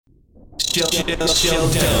Shell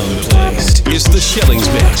down the place. It's the Shellings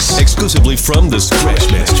Mix, exclusively from the Scratch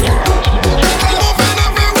Master.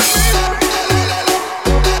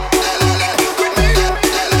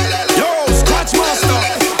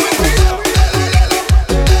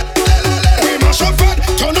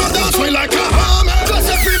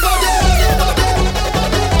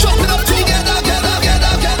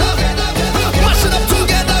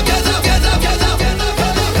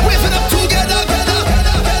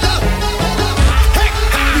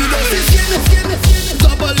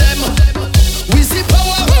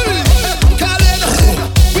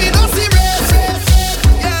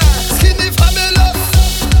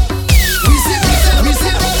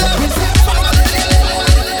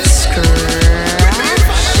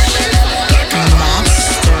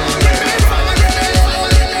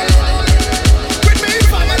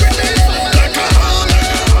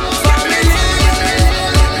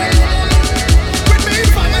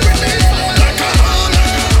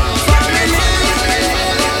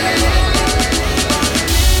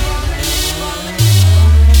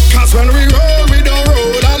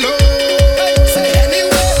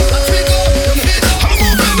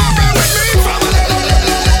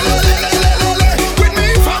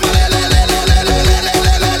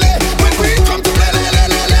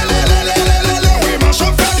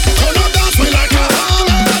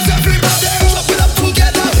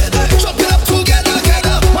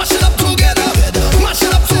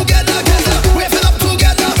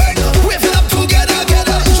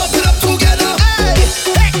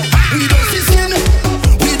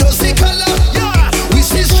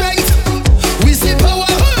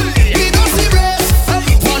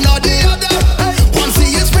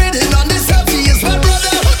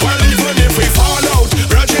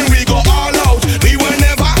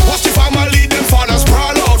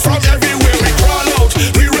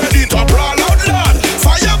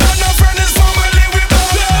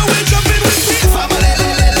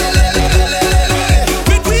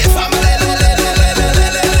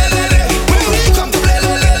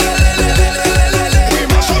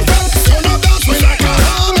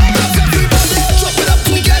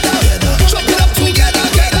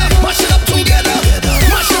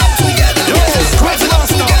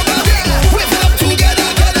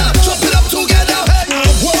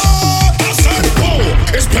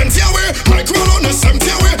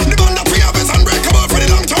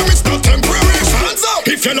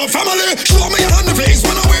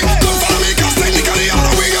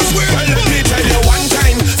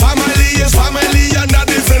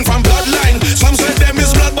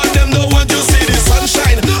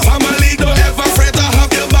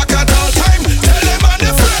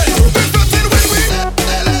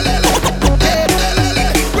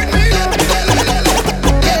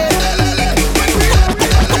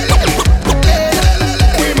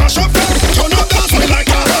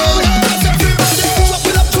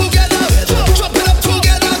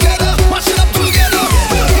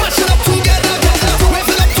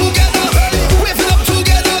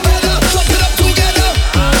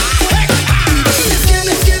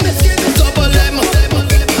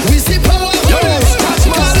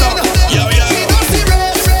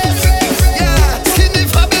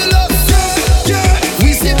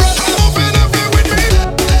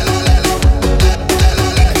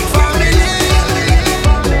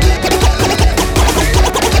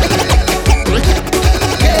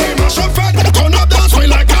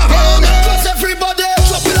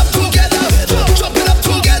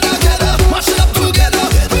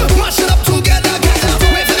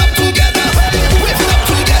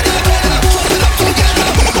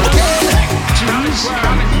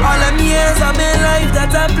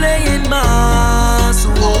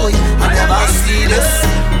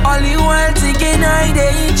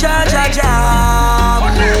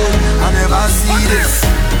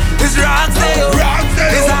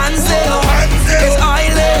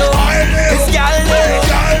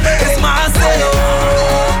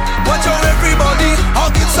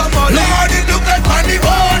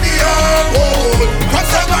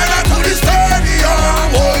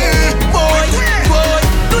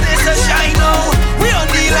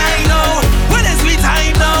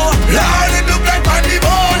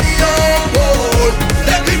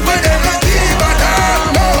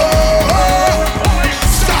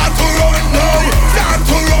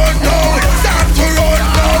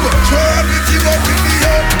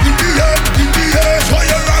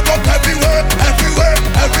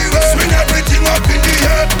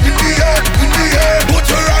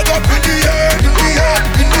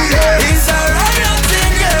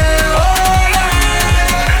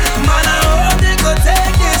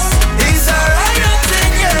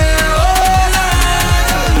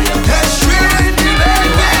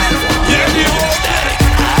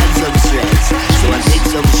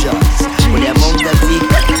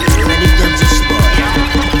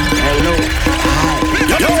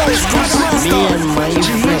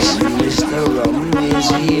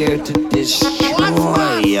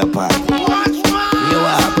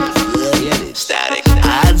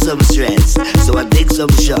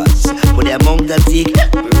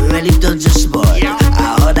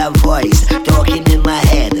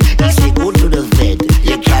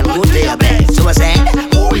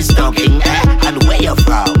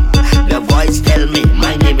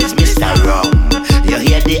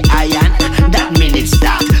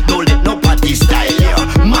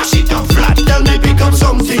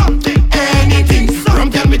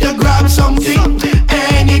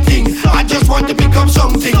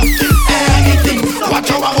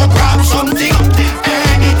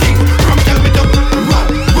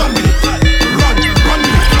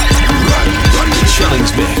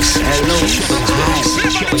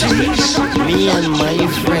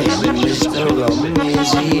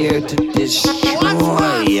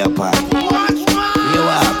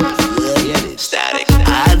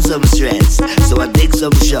 some stress, so I take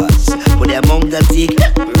some shots. But the amount I take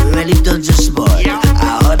really touch the spot.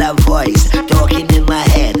 I heard a voice talking in my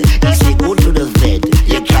head. He said, go to the vet,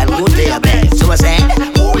 you can't go to your bed. So I said,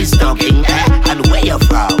 who is talking and where you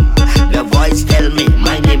from? The voice tell me,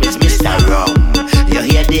 my name is Mr. Rum. You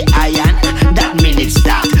hear the iron? That mean it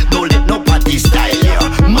start. Don't let no party style you.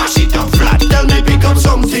 Mash it up flat. Tell me pick up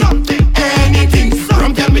something, anything.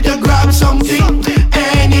 Rum tell me to grab something,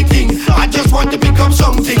 anything. I just want to pick up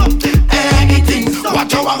something, anything.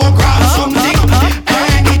 Watch how I go grab something,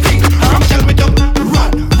 anything. Rum tell me to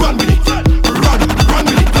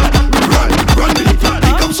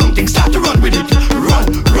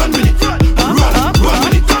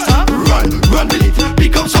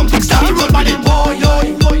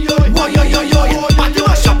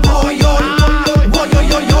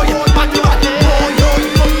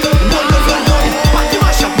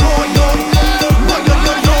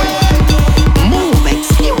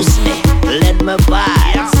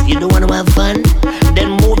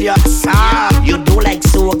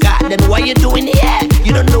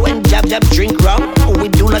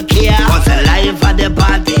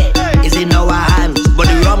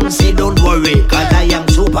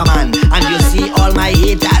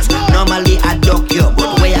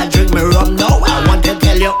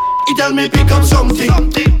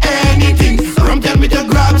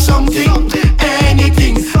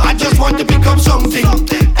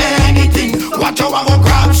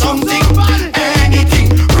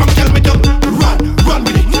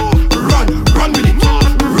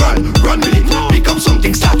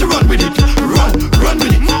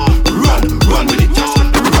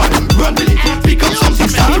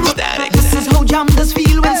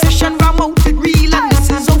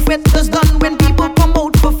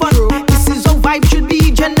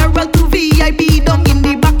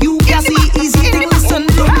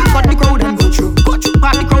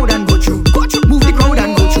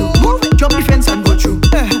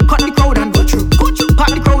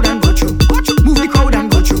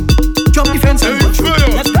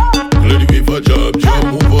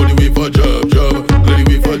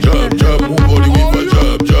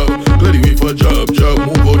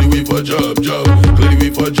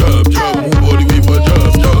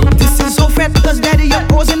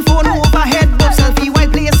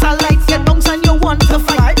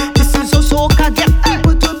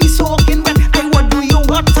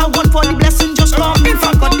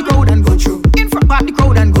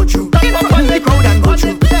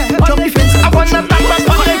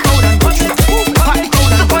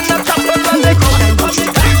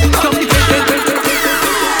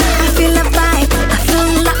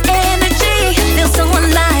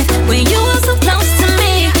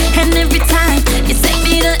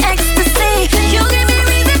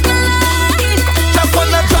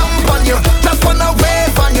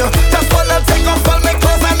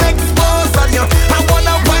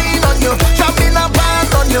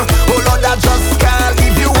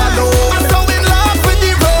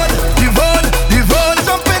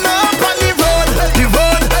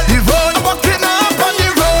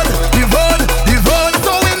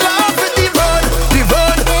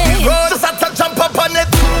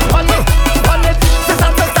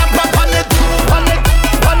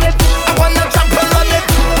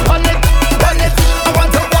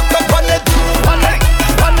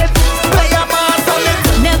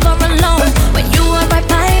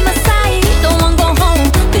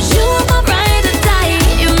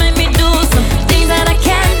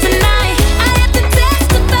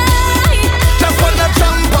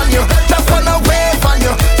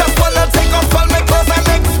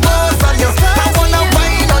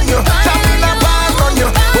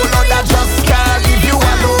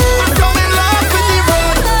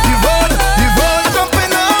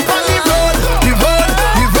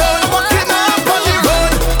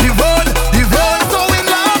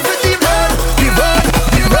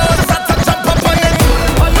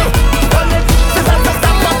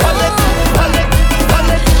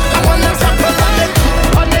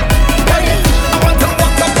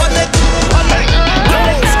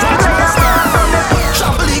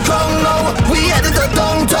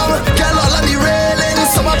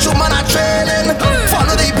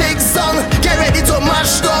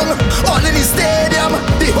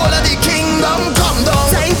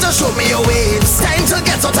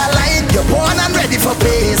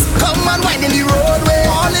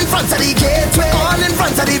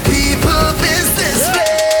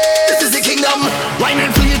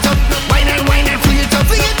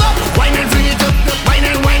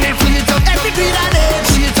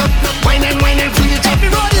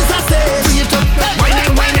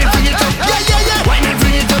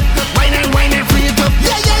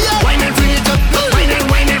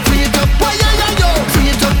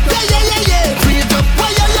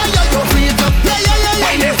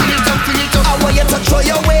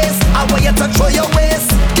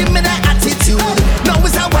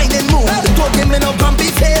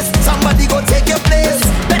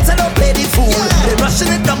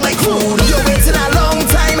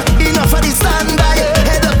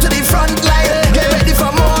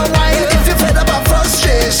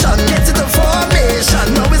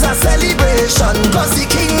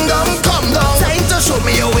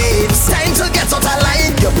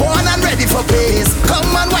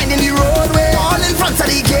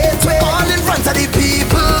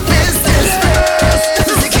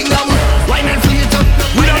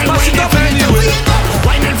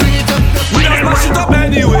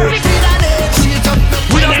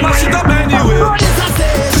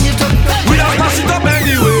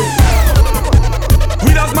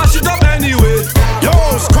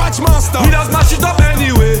We just smash it up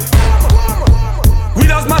anyway. We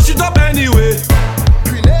just smash it up anyway.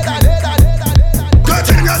 Get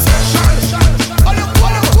in your section.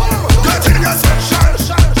 Get in your section.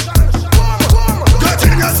 Get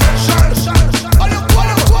in your section.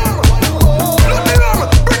 Load the rum,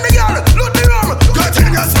 bring the girl, load the rum. Get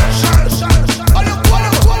in your section.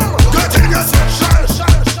 Get in your section.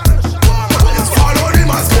 Follow the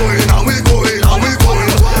mass going, and we going, and we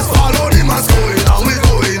going. Follow the mass going, and we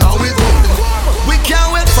going, and we going. We can't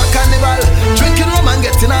wait for carnival. Drinking rum and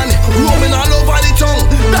getting on. Roaming all over the tongue.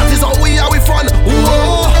 That is how we are with fun. Whoa,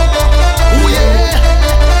 oh yeah,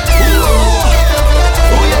 whoa,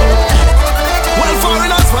 oh yeah. Well,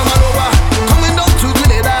 foreigners from all over coming down to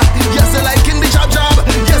Grenada. Yes, they like in the job.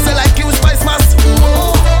 Yes, they like you spice mass.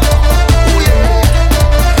 Whoa, oh yeah,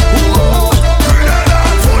 whoa. Grenada,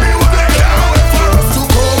 funny what they can't wait for us to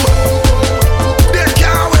come. They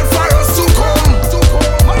can't wait for us to come.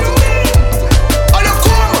 Oh, you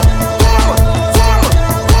come.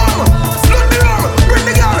 Look the rum, bring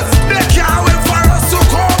the girls. They can't wait for us to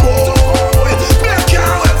come. Oh, they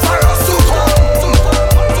can't wait for us to come.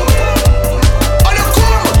 Oh, you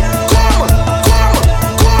come.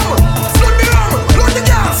 Look the rum, look the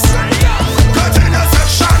girls. Get in your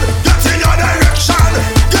section, get in your direction.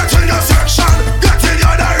 Get in your section, get in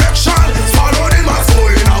your direction. Follow the mass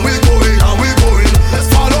going, and we going, and we going.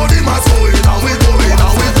 Follow the mass going, and we going,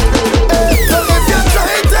 and we going. So if you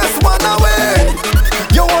try this one away,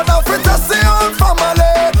 you wanna fit to see old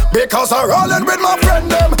family. Because I'm rolling with my friend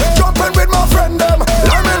them, jumping with my friend them,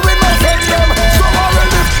 learning with my friend them. So I'm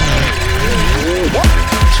ready.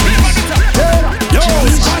 Yo,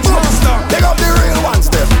 pick up the real ones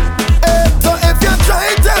them. So if you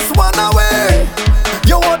try this one away,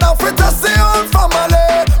 you wanna fit to see old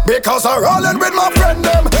family. Because I'm rolling with my friend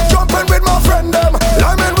them, jumping with my friend them,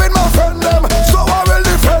 learning with my friend them. So I will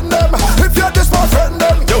defend them. If you're this my friend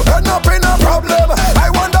them, you end up in a problem. I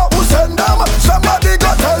wonder who send them. Somebody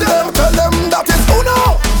go tell them that it's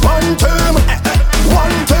uno. One team,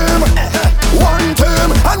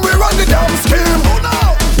 and we run the damn scheme.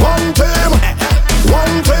 One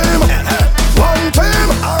team,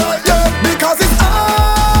 alright, yeah, because it's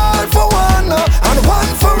all for one and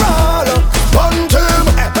one for all. One team,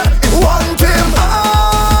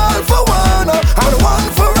 all for one and one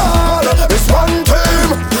for all. It's one team,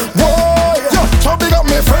 boy. Yeah, so big up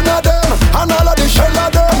me friend of them and all of the shell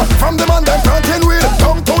of them. From the man them planting weed,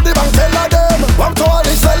 come to the bank tell of them. Up to all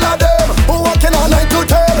the sell of them, who working on 9 to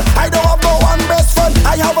 10. I don't have no one best friend,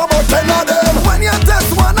 I have about 10 of them. When you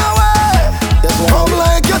test one away, come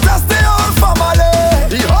like you test the whole family.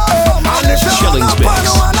 And if you run Shellings up on Mix.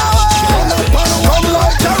 one away, come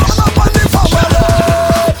like you run up on the family.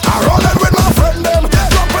 I'm rolling with my friend them,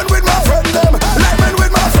 jumping with my friend them, living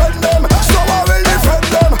with my friend them. So I will defend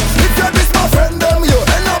them. If you're this my friend them, you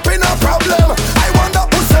end up in a problem. I wonder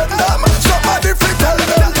who sent them. Somebody free tell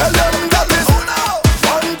them that is one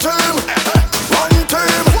team,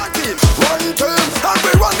 and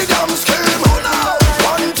we run the damn scheme.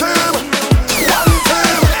 One team.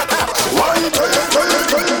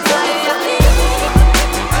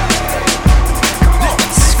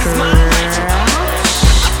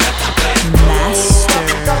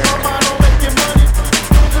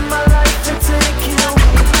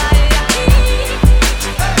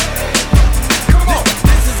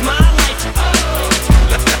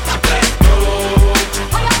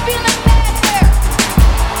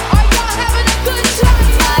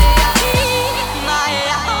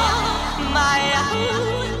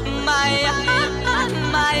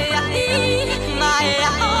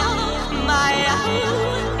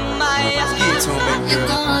 You're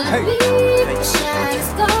gonna be the shining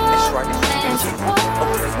star. Then you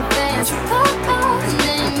pause, then you pause, and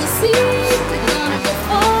then you see we're gonna go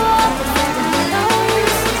far. Everyone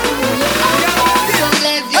knows who you are. So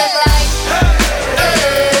live your life.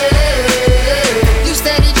 You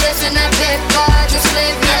steady dressing that paper, just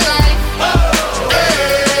live your life.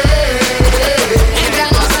 Ain't got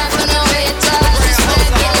no time for no haters, just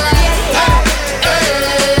live your life.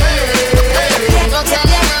 Don't tell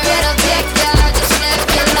me how it'll take ya, just live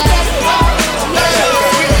your life.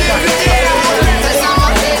 'Cause I'm a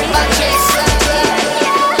paper chaser.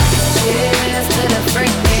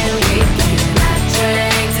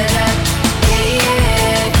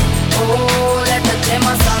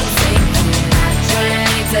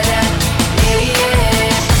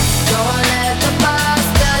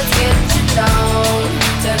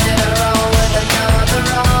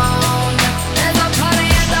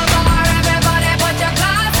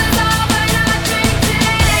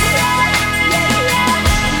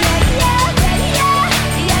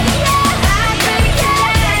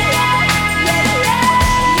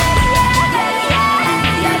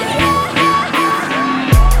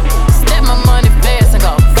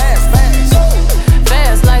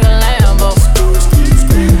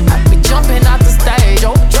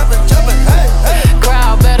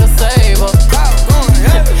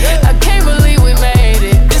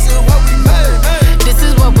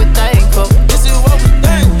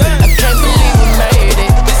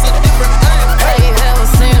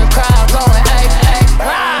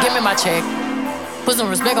 Put some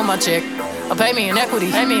respect on my check. Or pay me in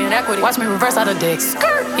equity. Watch me reverse out of dicks.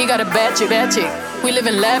 He got a bad chick. We live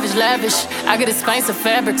in lavish. I get expensive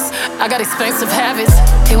fabrics. I got expensive habits.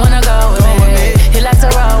 He wanna go with me. He likes to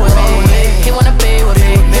roll with me. He wanna be with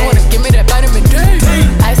me. He wanna give me that vitamin D.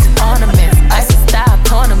 Ice ornaments. Ice style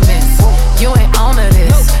ornaments. You ain't on to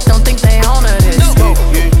this. Don't think they on to this.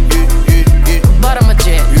 But I'm a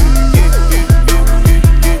jet.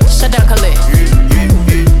 Shut down Khalid.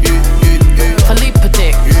 Philippe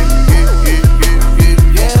Patek.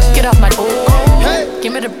 Get off my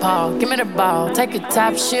Give me the ball, take a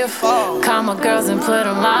top shift. Call my girls and put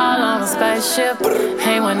them all on a spaceship.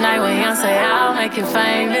 Hang one night with Young, say I'll make you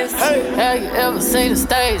famous. Have you ever seen the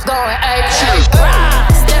stage going apeshit?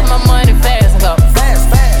 Step my money fast and go fast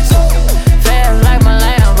like my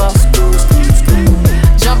Lambo.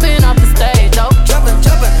 Jumping off the stage, oh, jumping,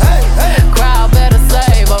 crowd better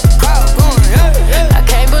save up. I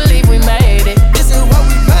can't believe we made it. This is what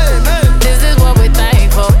we made. This is what we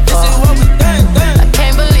thankful for. This is what we think. I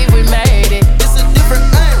can't believe we made it. This is a different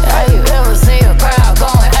thing. Have you ever seen a crowd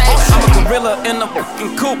going apeshit? I'm a gorilla in a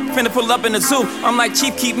fucking coop, finna pull up in the zoo. I'm like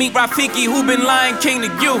Chief Keef, meet Rafiki, who been Lion King to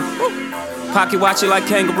you? Pocket watch it like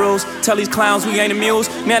kangaroos. Tell these clowns we ain't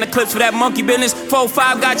amused. Man, the clips for that monkey business.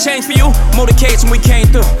 4-5 got change for you. Motorcades when we came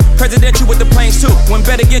through. Presidential with the planes too. When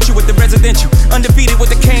better get you with the residential. Undefeated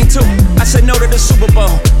with the cane too. I said no to the Super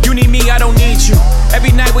Bowl. You need me, I don't need you.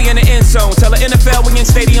 Every night we in the end zone. Tell the NFL we in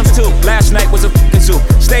stadiums too. Last night was a fucking zoo.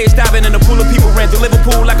 Stage diving in a pool of people. Ran through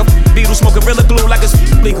Liverpool like a beetle. Smoke Gorilla Glue like it's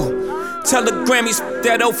legal. Tell the Grammys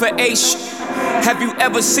that O for H. Have you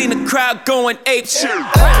ever seen a crowd going ape shit?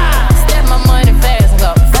 Step my money fast and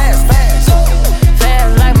go fast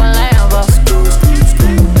like my Lambo.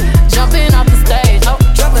 Jumping off the stage, oh,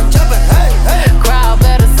 jumping, crowd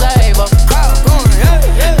better save up.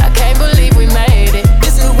 I can't believe we made it.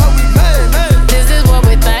 This is what we made. This is what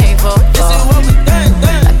we thankful for. This is what we think.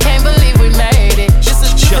 I can't believe we made it.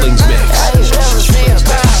 Shellings Mix. Have you ever seen a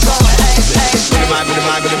crowd going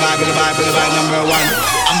Bye number one.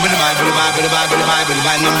 I'm with the bye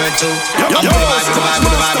number two. I'm with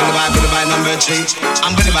the bye number three.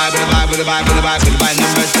 I'm with the bye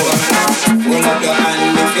number four. Hold up your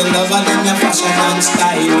hand if you love her, then your fashion and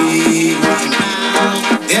style.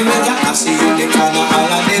 There we go, I see you in the corner,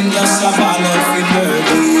 all of them just a ball of murder.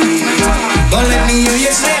 But let me hear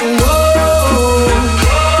you say whoa.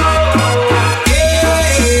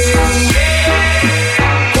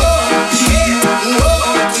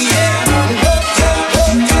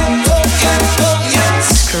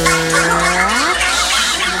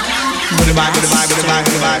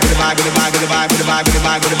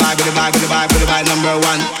 Number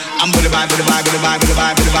one, I'm with the vibe.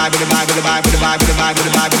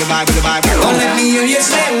 Don't let me hear you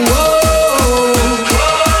say whoa.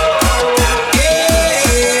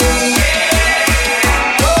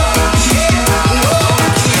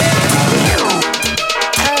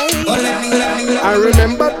 I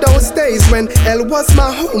remember those days when hell was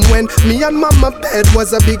my home, when me and mama bed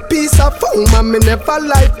was a big piece of foam, and me never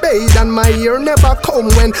like bathe and my ear never come.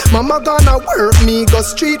 When mama gonna work, me go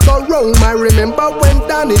street go roam. I remember when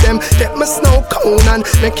Danny them take my snow cone and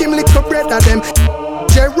make him lick a bread of them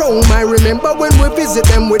Jerome. I remember when we visit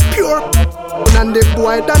them with pure and the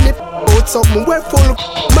boy Danny out something we full.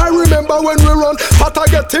 I remember when we run, but I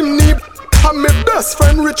get him knee. And my best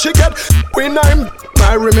friend Richie get when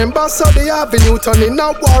I remember so the avenue turn in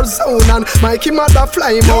a war zone, and Mikey mother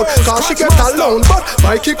fly him out cause she get alone. But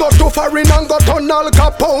Mikey got too far in and got on Al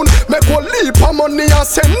Capone. Make one leap of money and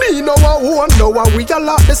send me no one. Now we all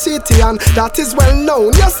out the city and that is well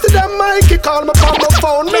known. Yesterday Mikey called me on the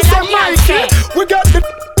phone. Me say Mikey, we get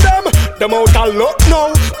them out a lot now.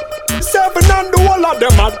 7 and the whole of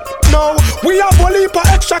them are now. We have a leap of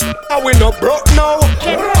extra and we no broke now.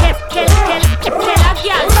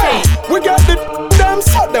 We get them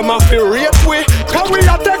so them have to rate we. Cause we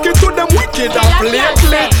are taking to them wicked and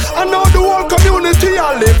lately. And now the whole community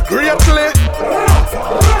a live greatly.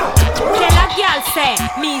 Tell a girl say,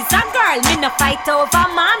 me's a girl, me no fight over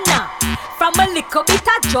man. From a little bit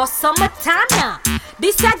of just summertime.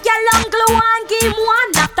 This a girl on glow and game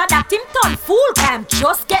one. After that him turn fool, can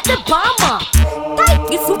just get the bomber. Tight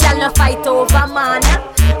this girl no fight over man.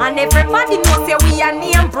 And everybody knows say we a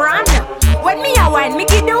name brand. When me a wine, me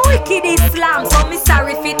give the wicked Islam. So me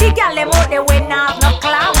sorry for the girl them out there when I have no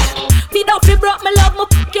clam. Feed out fi broke me love me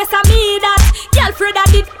yes I me that. Girl afraid I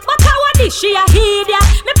did, but how I did she a heed ya.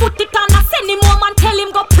 Me put it on a send him home and tell him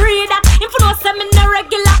go pray that. If you know say me no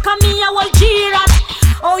regular, cause me a will G-rat.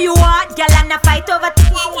 Oh you what, girl and a fight over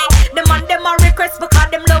tingly. The man them a request because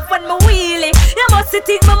them love when me wheelie. You must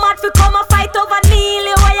think me mad fi come a fight over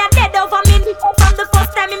Neely. Why you dead over me from the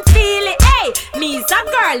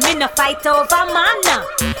fight over man.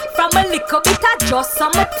 From a little bit of just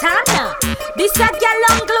summertime. This a girl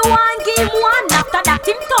on glue and game one. After that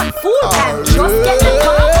him turn fool and just get the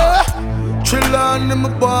cover. Chill on him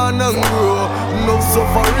born and grow. No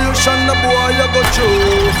sufferation the boy I go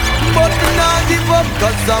through. But me not give up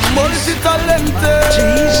cause I'm multi-talented.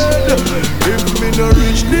 If me no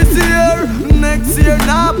reach this year, next year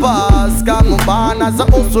nah pass. Cause me born as a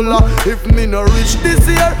hustler. If me no reach this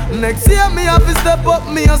year, next year me have to step up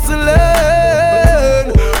me hustling.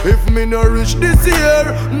 If me no reach this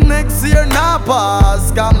year, next year nah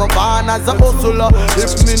pass. Cause me born as a hustler.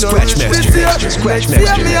 If me no reach this year, next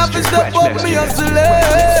year me have to step up me hustling.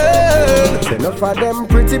 Enough of them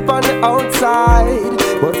pretty on the outside,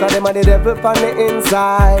 most of them are the devil on the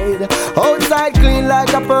inside. Outside clean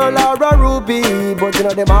like a pearl or a ruby, but you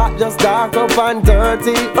know them heart just dark up and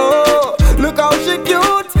dirty. Oh, look how she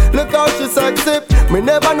cute, look how she sexy. Me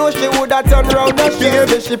never know she woulda turn round and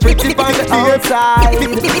shave. She pretty on the outside,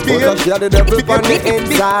 but she are the devil on the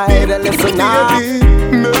inside. Listen now.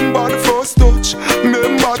 Remember the first touch,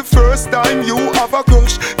 remember the first time you have a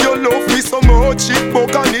crush. You love me so much, it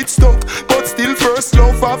broke and it stuck, but still first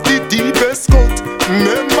love have the deepest cut.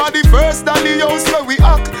 Remember the first time the house where we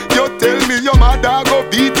act. You tell me your mother go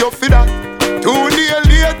beat you for that. 2 days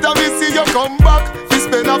later me see you come back. We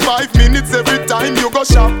spend a 5 minutes every time you go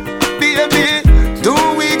shop. Baby, 2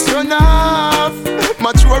 weeks run off.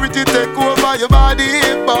 Maturity take over your body,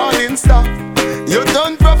 balling stop. You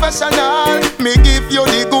done professional, me give you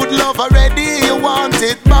the good love already. You want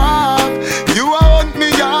it back. You want me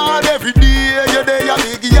yard every day. You there a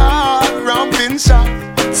big yard, ramping shop.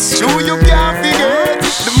 True you can't forget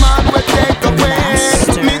the man will take away.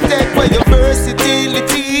 Me take away your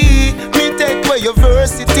versatility. Me take away your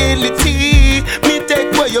versatility. Me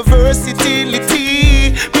take away your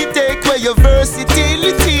versatility. Me take away your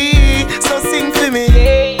versatility. So sing for me.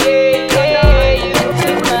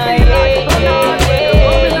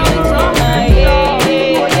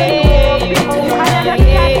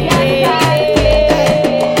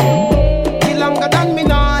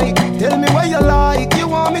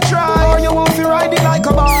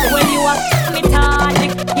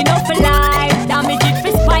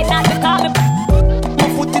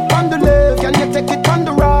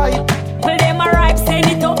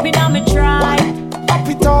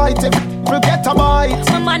 Get a bite.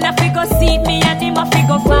 My man a figure seat me and him a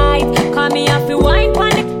figure fight. Call me a fi wine pon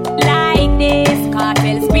the like this.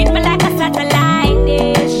 Cartel spin me like a satellite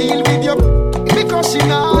dish. Deal with your me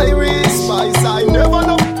crushing iris. Spice I never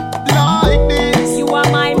know like this. You are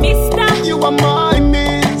my mister. You are my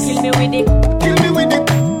miss. Kill me with it. Kill me with it.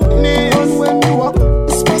 And when you are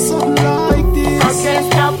spell something like this, I can't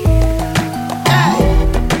stop.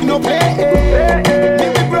 Hey, no play. Me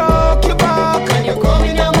broke your back and you're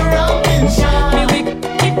coming down around in shine. Me we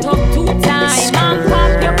it up 2 times. Man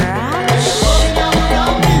pop your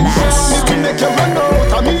to make you run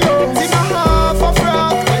out of me out. Sing a half a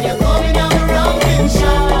frack when you're coming down around in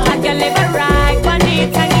shine. I can live a ride on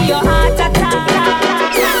it and give your heart attack.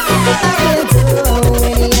 I will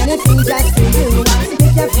do anything just for you.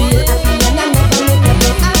 Make you feel happy and I never make you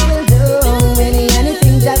blue. I will do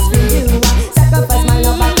anything just for you. Sacrifice my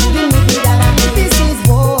love and give me the dollar. This is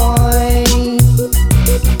boy.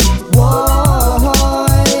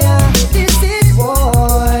 This is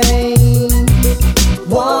boy.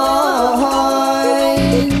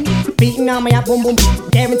 Beating on my boom boom,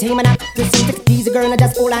 guarantee me not to see the easy girl and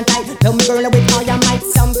just hold on tight. Love me girl with all your might.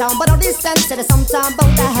 Sometime but all distance, sometime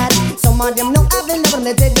about the head. Some of them know I've been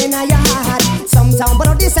never dead in your heart. Sometime but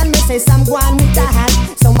all distance, me say some go on with the hat.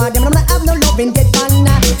 Some of them don't have no love in dead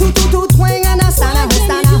man. Two twang and a stana,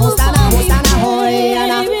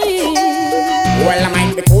 Well, I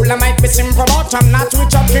might be cool, I might be simple, but I'm not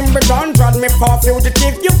with your king, but don't judge me for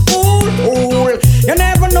fugitive, you fool. You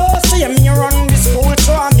never know, see me run this school,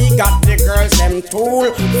 so me got the girls, them fool.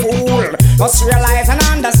 Must realize and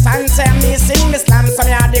understand, say me sing the slam, so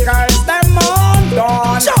me are the girls, them on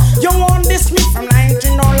done. You want this me from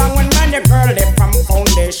 19 no long when man, your girl, they from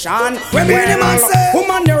foundation. When me the man say,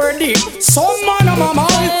 woman, you ready? Some man, I'm a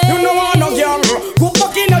man, you know I'm no girl, go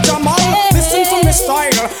back in a jamal, listen to me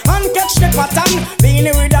style, and catch the pattern, being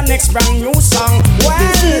with the next brand new song. Well,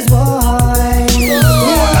 this is boy.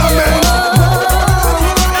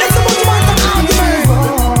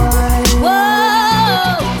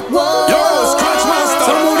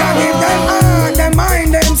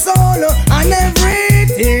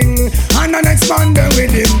 Expand them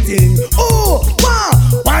with him thing. Oh, wow.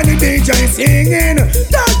 Why the DJ singing?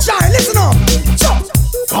 That child, listen up.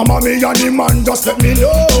 Come on me and the man, just let me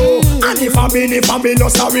know. And if I be no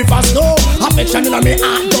sorry for snow. Affection in me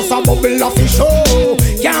heart, just a bubble of fish show.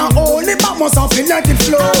 Can't hold it, but must have let it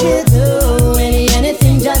flow. I will do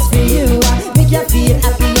anything just for you. Make you feel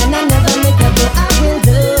happy and I never make you go. I will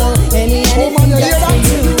do anything just for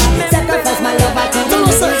you. Sacrifice my love, I tell you.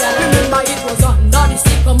 Remember it was under the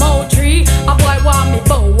sycamore tree. A boy want me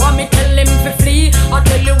bow, want me tell him to flee. I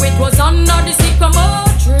tell you it was under the sycamore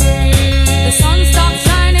tree. The sun stopped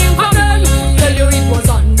shining for me. Tell you it was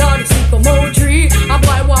under the sycamore tree. A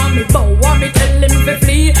boy want me bow, want me tell him to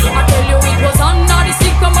flee. I tell you it was under the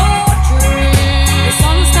sycamore tree. The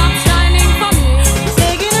sun stopped shining for me.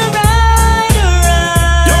 Taking a ride,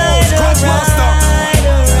 Yo, Scratch Master.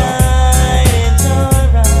 it's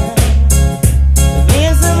alright.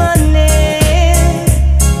 Making some money.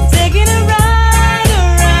 Taking a ride,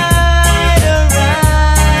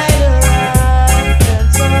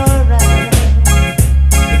 it's alright.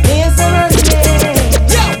 Making some money.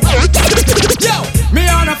 Yo, me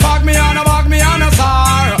on a fog, me on a bog, me on a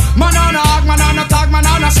star. Man on a hog, man on a tag, man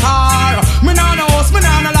on a star. Me on a house, me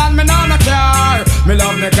on a land, me on a car. Me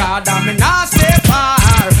love me God and me not stay far.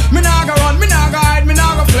 Me not go run, me not go hide, me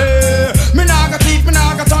not go flee. Me not go thief, me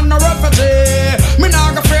not go turn no refugee. Me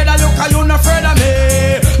not go afraid of you, cause you not afraid of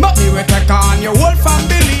me. But me will take on your whole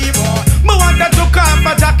family. Me want to look up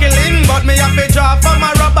for Jacqueline, but me have to draw for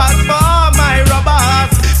my robbers, for my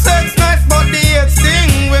robbers. Sex nice, but the hate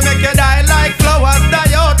sting. We make you die like flowers,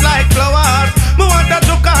 die out like flowers. Me want to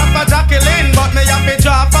look up for Jacqueline, but me have to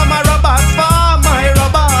draw for my robbers, for my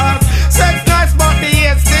robbers. Sex nice, but the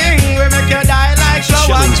hate sting. We make you die like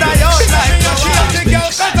flowers, die out like flowers. She have the girl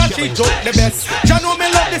cause she took the best. You know me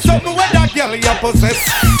love this something where that girl you possess.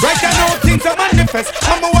 Right now things are manifest.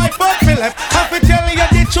 I'm a wife but me left. I fi tell you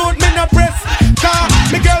the truth, me no press. Cause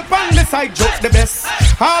me girl from the side joke the best.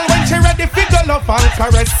 All when she ready fi go love and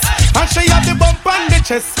caress. And she have the bump on the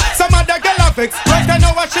chest. Some other girl have vex. Right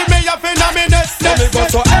now what she may have in a minute. Let me go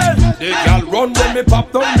so hell. The girl run when me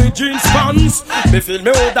pop down the jeans pants. Me feel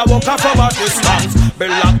me hold a walk from a distance. Me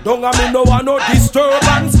lock down and me no want no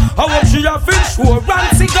disturbance. I hope she have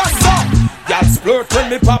insurance. It goes so. Girl splurt when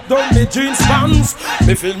me pop down the jeans pants.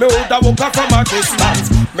 Me feel me hold a walk from a distance.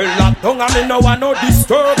 Me lock down and me no want no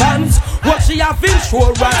disturbance. What she have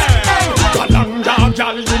insurance. Galanga,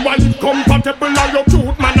 girl, you might compatible and you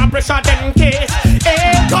cute man a pressure them case.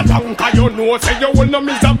 Hey, Galanga, you know say you will no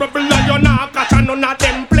miserable and you not catch none of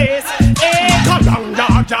them place. Hey,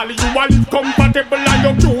 Galanga, girl, you might compatible and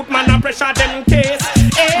you cute man a pressure them case.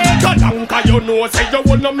 Hey, Galanga, you know say you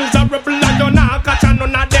will no miserable and you not catch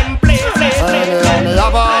none of them place. When me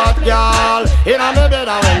have a hot girl, inna me bed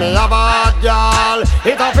and when me have a hot girl,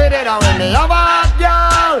 it a fit it and when me have a hot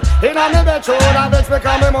girl, inna me bed show that bitch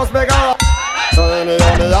because me must make her. So when me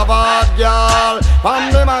have a hot girl, from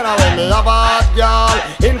me mind and when me have a hot girl,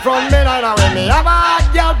 in front me line and when me have a hot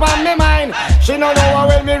girl from me mind, she no know how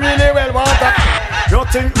well me really well want her. You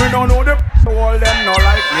think me no know the all them no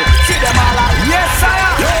like me? See them all like yes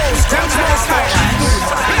sire. Yo, Scratch Master.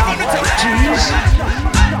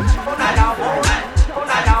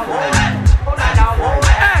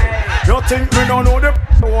 You think me no know the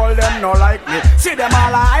all them no like me? See them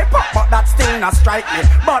all hype up, but that still not strike me.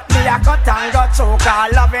 But me a cut and got choke,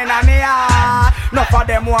 all loving a me heart. None of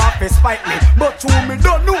them want to spite me, but to me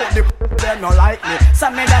don't know the them no like me.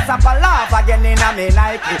 So me just have a laugh again in a me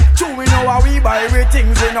Nike. True we know how we buy we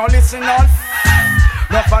things, we no listen all.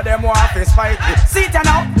 None of them want to spite me. See it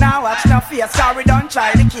now watch no face, cause we don't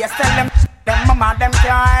try the case. Tell them mama, them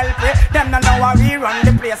can't help it. Them no know how we run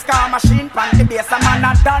the place. Car machine pan the base. A man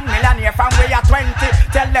a done millionaire from we are 20.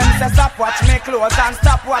 Tell them say stop watch me clothes and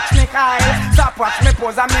stop watch me Kyle. Stop watch me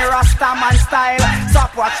pose and me Rasta man style.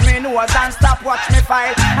 Stop watch me nose and stop watch me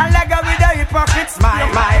file. And leg with the hypocrite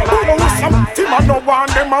smile. Something I no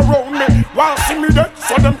want them around me. While see me dead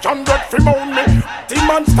so them can get free moan me. Team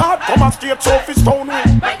man start come a straight so fi stone me.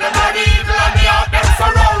 Make the body evil and the heart them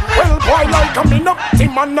surround me. Well boy like a me no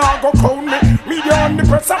team man now go crown me. Media on the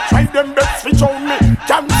press I try them best fi show me.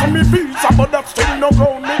 Cancel me visa but that still no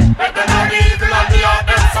ground me. Make the body evil and the heart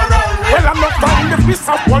them surround me. Well I'm not time the piece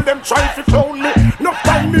of all them try fi clown me. Enough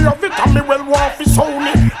time me have it and me well want fi soul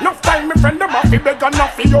me. Enough time me friend them have fi beg and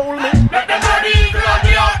not fi hold me. Make the body evil and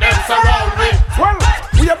the heart them surround me. Well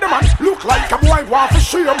we have the man look like a boy want fi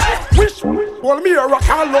shame. Wish all me here I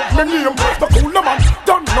can't love me name. The cool the man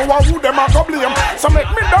don't know who them a go blame. So make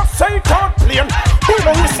me not say can't blame. Who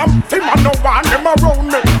know something I no want them around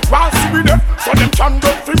me. While see me there so them can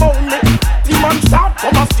go fi moan me. The man start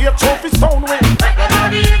from a stage so fi stone me. Make the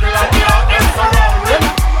body evil and the heart them surround me.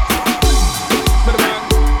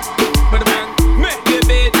 Make the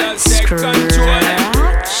beat just take control.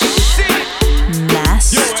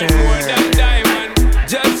 Master. You and more than diamond,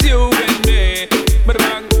 just you and me.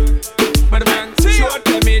 Bada bang, see what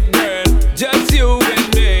them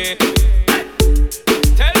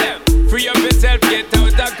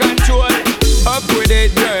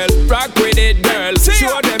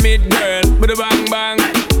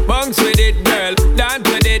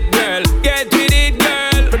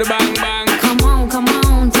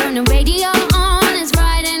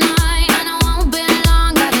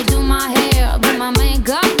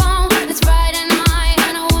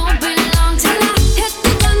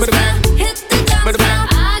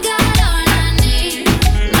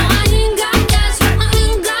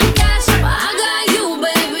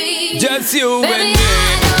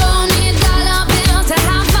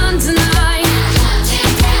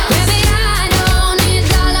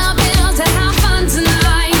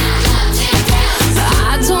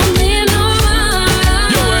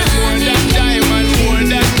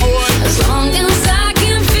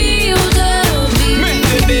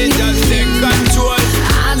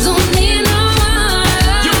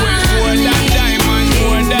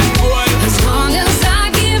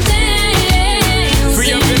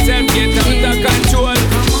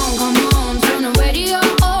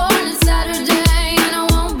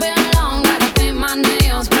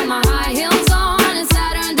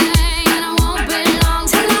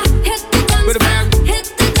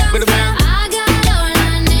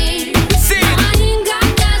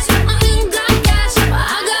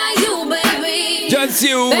it's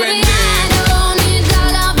you, Baby, Wendy. I don't need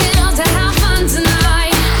dollar bills to have fun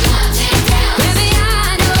tonight. Baby,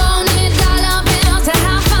 I don't need dollar bills to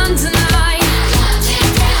have fun tonight.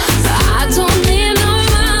 I don't need no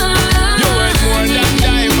money. You worth more than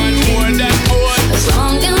diamond, more than gold. As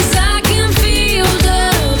long as I can feel the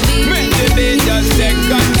beat. Make the beat just take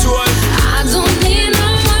control. I don't need no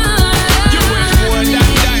money. You worth more than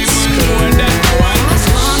diamond, more than gold. As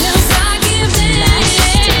long as I can dance.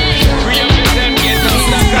 Free up yourself, get some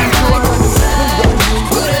stuck control.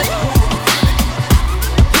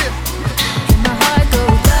 My heart go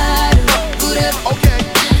bad. Okay.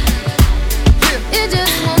 It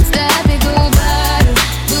just won't stop. It go bad.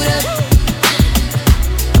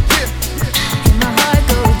 My heart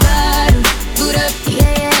go bad.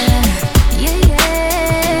 Yeah.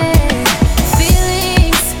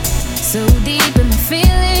 Feelings so deep in my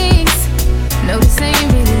feelings. No, this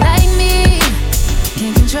ain't really like me.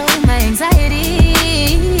 Can't control my anxiety.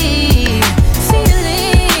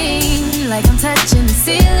 Feeling like I'm touching the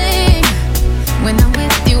ceiling. When I'm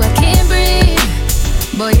with you, I can't breathe.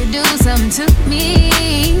 Boy, you do something to me.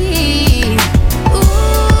 Ooh,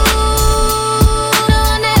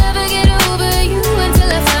 I'll never get over you until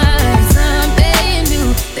I find something new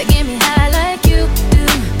that get me high like you do.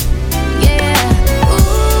 Yeah.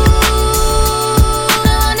 Ooh,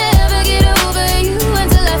 I'll never get over you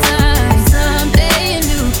until I find something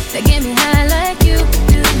new that get me high like you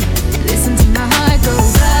do. Listen to my heart go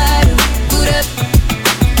bad, boot up,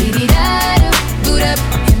 dee-dee-da-da, boot up,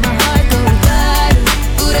 and my heart go bad,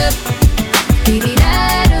 boot up,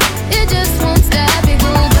 dee-dee-da-da. It just won't stop, it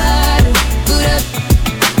go bad, boot up,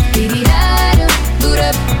 dee-dee-da-da, boot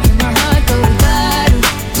up, and my heart go bad,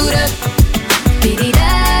 boot up,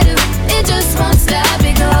 dee-dee-da-da. It just won't stop,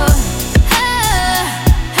 it go.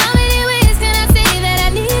 How many ways can I say that I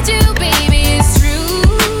need you, baby? It's true.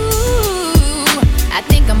 I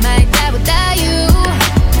think I might die without you.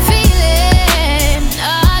 Feeling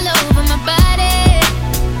all over my body.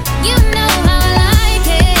 You know how I like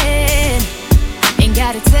it. Ain't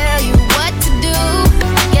gotta tell you what to do.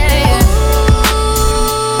 Yeah. Ooh,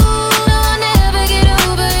 I'll never get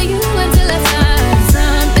over you until I find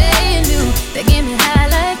something new that get me high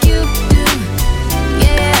like you do.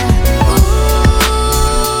 Yeah. Ooh,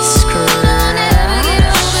 I'll never get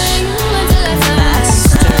over you until I find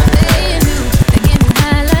something new that get me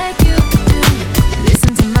high like you do.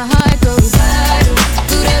 Listen to my heart go bad,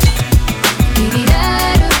 boot up,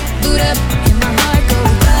 dee-dee-da-da, boot up, and my heart go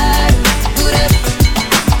bad, boot up,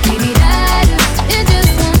 dee-dee-da-da. It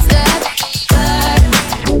just won't stop, bad,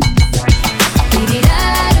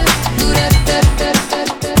 dee-dee-da-da, boot up,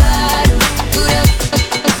 bad, boot up,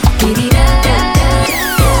 dee-dee-da-da.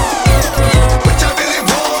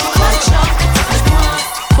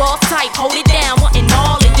 Boss type, hold it down, wanting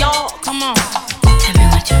all of y'all. Come on. Tell me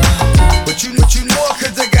what you want. What you know,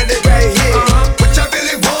 cause I got it right here. What y'all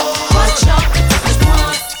really want?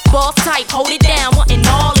 Boss type, hold it down, wanting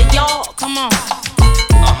all of y'all. Come on.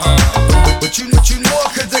 What you know,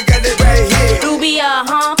 cause I got it right here. Dubia,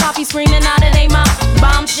 Poppy screaming out of they mouth.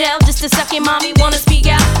 Bombshell, just a second, mommy wanna speak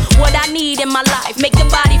out. What I need in my life, make the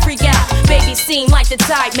body freak out. Baby seem like the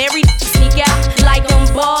type, married sneak out. Like I'm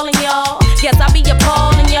ballin', y'all. Guess I be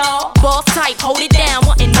appallin', y'all. Boss type, hold it down,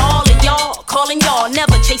 wanting all of y'all. Calling y'all,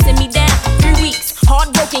 never chasing me down. 3 weeks,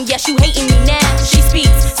 heartbroken, yes, you hating me now. She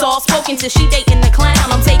speaks, soft spoken till she dating the clown.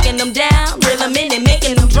 I'm taking them down, reel them in and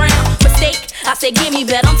making them drown. Mistake, I said give me,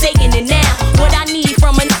 but I'm taking it now. What I need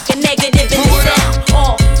from a nigga negative in the sound.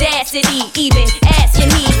 Audacity, even asking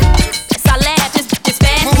me. Yes, I laugh, this bitch is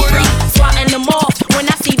fast and free. Swatting them off when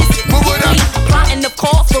I see this free. Plotting the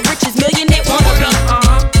call for riches, millionaire wanna be.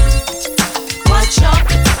 What y'all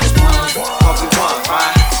want? What we want,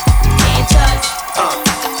 right? Can't touch. All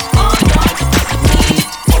y'all need.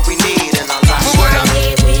 What we need in our life.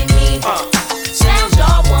 Here with me. Sounds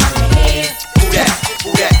y'all wanna hear. Who that?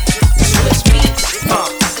 Switch beats.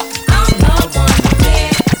 I'm the one to hear.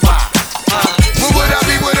 Where would I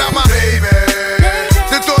be without my baby?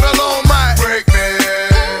 The thought alone might break me,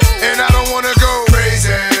 and I don't wanna go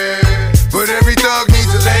crazy. But every thug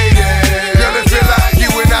needs a lady. Girl, it feel like you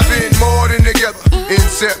and I been more than together.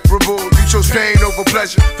 Inseparable, you chose pain over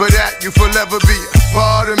pleasure. For that, you forever be a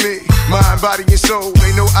part of me. Mind, body, and soul,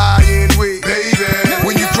 ain't no I in we. Baby,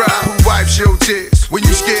 when you cry, who wipes your tears? When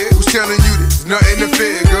you scared, who's telling you there's nothing to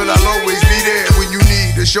fear? Girl, I'll always be there when you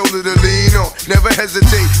need a shoulder to lean on. Never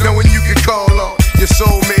hesitate, knowing you can call on your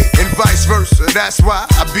soulmate and vice versa. That's why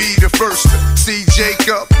I be the first to see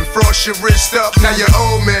Jacob and frost your wrist up. Now you're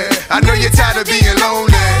old man, I know you're tired of being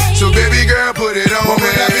lonely. So baby girl, put it on. What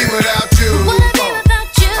would I be without you?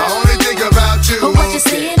 I only think about you. But what you're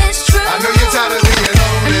saying is true. I know you're tired of being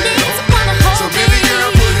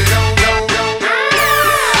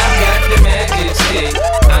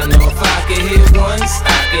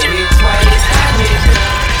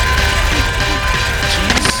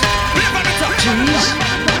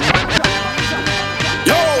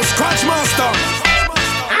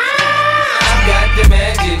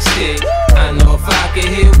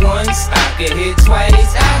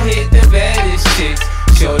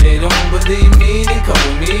sure they don't believe me, then come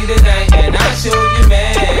with me tonight and I'll show you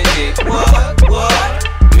magic. What?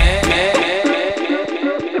 Man.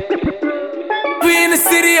 We in the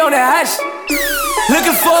city on that hash,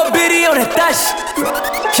 looking for a biddy on that dash.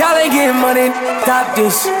 Y'all ain't getting money, stop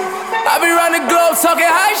this. I be round the globe talking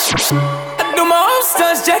high shit. I do my own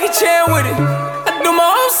stunts, Jackie Chan with it. I do my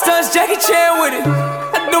own stunts, Jackie Chan with it.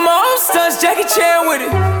 I do my own stunts, Jackie Chan with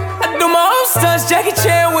it. I do my own stunts, Jackie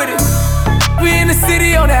Chan with it. We in the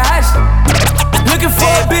city on that hash, looking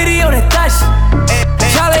for a biddy on that dash.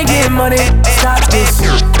 Y'all ain't getting money, stop this.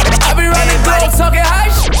 I be round the globe talking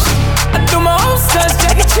high shit. I do my own stunts,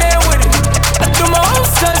 Jackie Chan with it. I do my own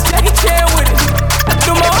stunts, Jackie Chan with it. I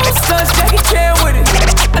do my own stunts, Jackie Chan with it.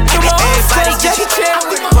 I do my own stunts, Jackie Chan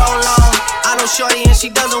with it. Roll on, I know shorty and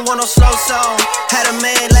she doesn't want no slow song. Had a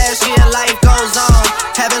man last year, life goes on.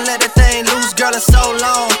 Haven't let the thing loose, girl, in so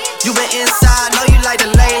long. You been inside, know you like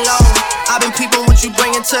to lay low. I've been peeping what you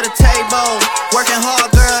bringing to the table. Working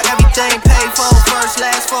hard, girl, everything paid for. First,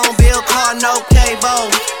 last phone bill, car, no cable.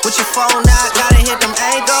 With your phone out, gotta hit them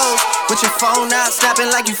angles. With your phone out, snapping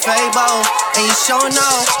like you Fable. And you showing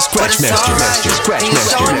off, but it's alright. And you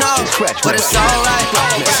showing off, but it's alright.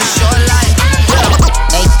 It's a short life.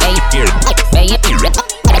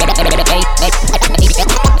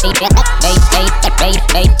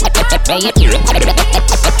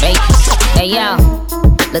 Hey yo,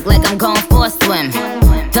 look like I'm going for a swim.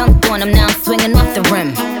 Dunked on him, now I'm swinging off the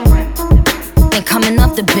rim. Then coming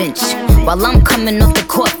off the bench, while I'm coming off the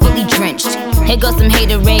court fully drenched. Here goes some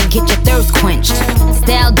haterade, get your thirst quenched.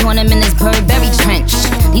 Style doing him in this Burberry trench.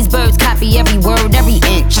 These birds copy every word, every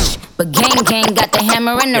inch. But gang got the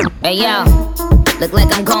hammer in the. Hey yo, look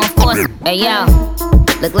like I'm going for. Hey yo,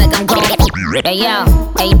 look like I'm going. Hey yo,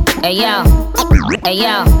 hey yo, hey yo,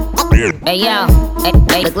 hey yo,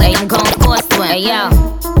 hey, look like I'm going for a swim. Hey yo,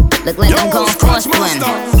 look like I'm going for a swim.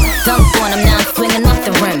 Dunked on him, now I'm swinging off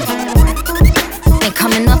the rim. Then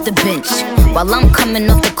coming off the bench, while I'm coming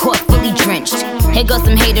off the court fully drenched. Here goes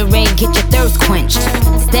some haterade, get your thirst quenched.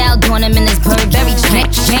 Style doing him in this Burberry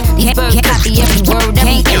trench. These birds copy every word,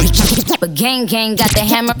 every inch. But gang got the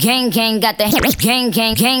hammer, gang got the hammer, gang got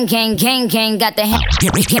the hammer,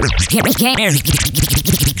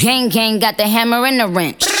 gang got the hammer and the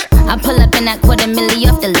wrench. I pull up in that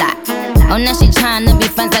 $250,000 off the lot. Oh, now she tryna be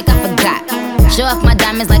friends like I forgot. Show off my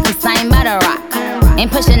diamonds like I'm signed by the Rock.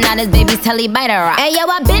 Ain't pushing out his baby's telly by the Rock. Hey yo,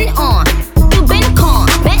 I been on, you been con.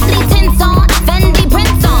 Bentley tints on, Fendi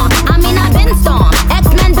prints on. I mean I been storm,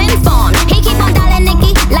 X-Men been formed. He keep on dialing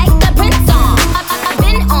Nicki like the Prince song. I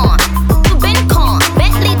been on, you been con.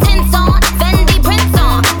 Bentley tints on, Fendi prints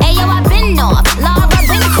on. Hey yo, I been off, Laura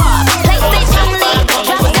been cross. PlayStation League,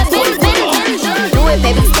 drop the bin. Do it,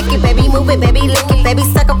 baby, stick it, baby, move it, baby, lick it, baby,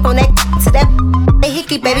 suck up on that to that.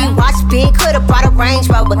 Hickey, baby, watch big, could've brought a Range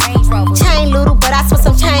Rover. Chain little, but I spent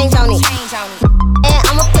some change on it. And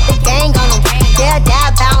I'ma put the gang on them. They'll die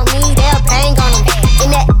about me, they'll bang on them.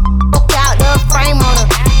 In that out the frame on him.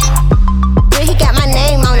 Yeah, he got my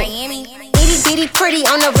name on it. Itty bitty pretty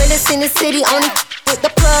on the realest in the city. Only with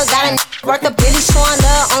the plug, got a worth a Billy showing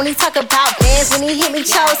love. Only talk about bands when he hit me,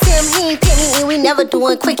 chose him. He ain't pick me, and we never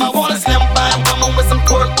doing quickies. I wanna slim by a woman with some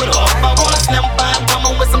pork with her. I wanna slim by a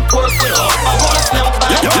woman with some pork with her. I wanna slim by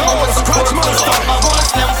a woman with some pork with her. I wanna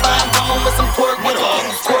slim by a woman with some pork with her.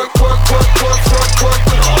 Pork with her. Pork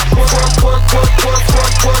with her.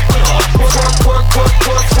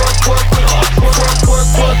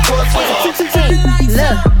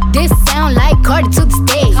 Look, this sound like Cardi to the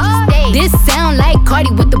stage. This sound like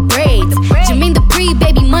Cardi with the braids. Jermaine Dupri,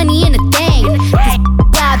 baby, money in a thing. This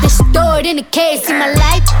wild, this stored in a case. See my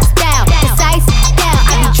lifestyle, it's ice down.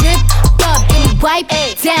 I be dripped up, get me wipe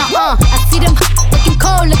down. I see them looking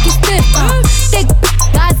cold, looking stiff. Thick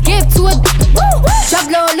God's gift to a drop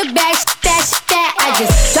low, look back, that. I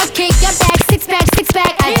just drop kick, your back, six pack.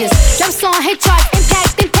 I just drop song, hit charts,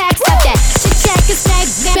 impact. Stop that shit, check and snack,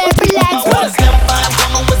 better relax. I wanna slim by a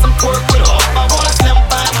woman with some pork with her. I wanna slim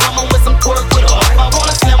by a woman with some pork with her. I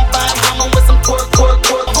wanna slim by a woman with some pork.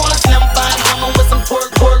 I wanna slim by a woman with some pork.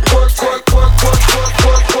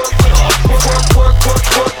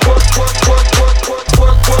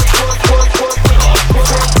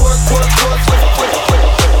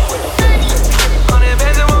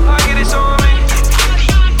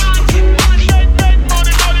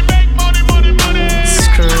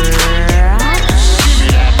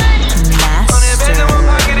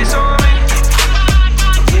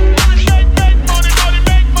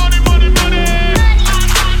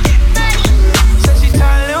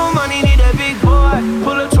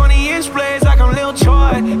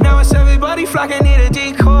 Flocking need a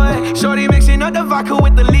decoy. Shorty mixing up the vodka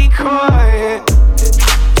with the liquor.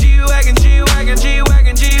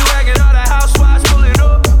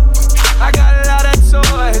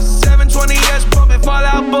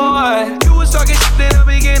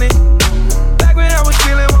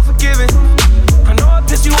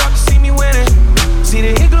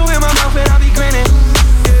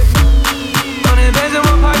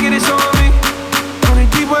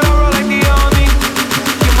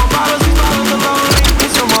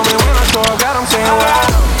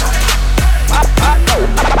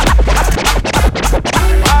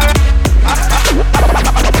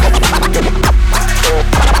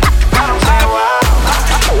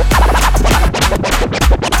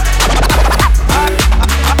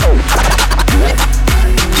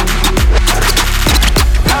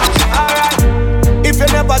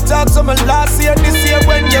 talk to me last year, this year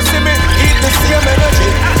when you see me, keep the same energy.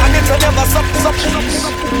 And if you never suck.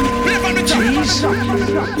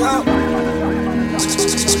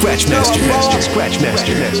 Scratch Master.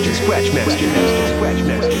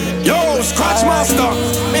 Yo, Scratch Master.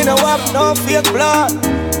 Me no have no fake blood.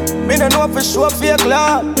 Me no know for sure fake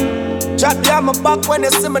love. Chat down my back when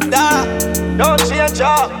you see me die. Don't change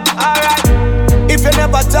up, alright. If you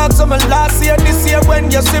never talk to me last year, this year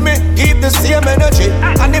when you see me, keep the same energy.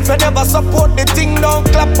 And if you never support the thing, don't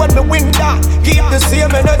clap when me win that. Keep the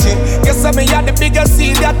same energy. You say me had the biggest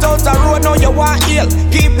seed that out the road, now you want heal.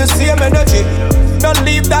 Keep the same energy. Don't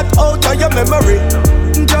leave that out of your memory.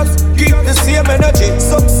 Just keep the same energy.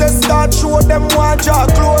 Success start show them want draw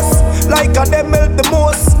close. Like a them help the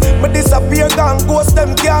most. But disappear gone ghost,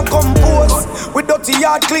 them can't compose. With dirty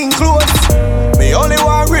yard clean clothes. Me only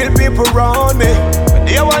want real people around me. But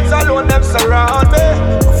the ones alone them surround me.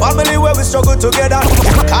 Family where we struggle together.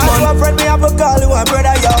 Call you a friend, me have a call you a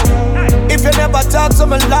brother, yo. If you never talk to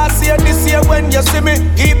me last year, this year when you see me,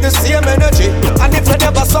 keep the same energy. And if you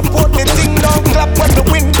never support the thing, don't clap when the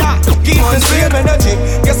wind die. Keep the same energy.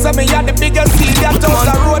 You say me had the biggest seed that out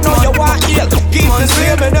the road, now you want heal. Keep the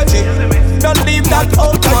same energy. Don't leave that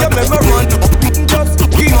out of your memory. Just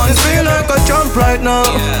keep the same. Feel like a champ right now.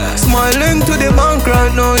 Smiling to the bank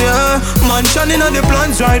right now, yeah. Man shining on the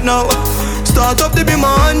plans right now. Start up to be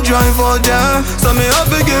my hand drive out there. So me have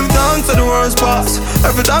to give thanks to the worst pass.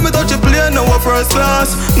 Every time I touch a plane, now we're first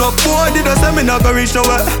class. No boy did I say me not gonna reach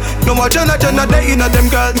nowhere. No more Jenna, they in a them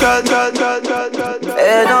girl.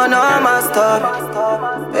 They don't know my story.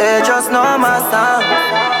 They just know my sound.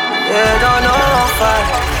 They don't know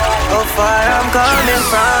how far I'm coming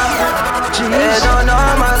from. They don't know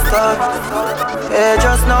my story. They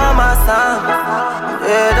just know my sound.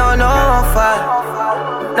 They don't know how far.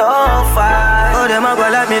 Oh, them a go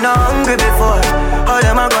like me not hungry before. Oh,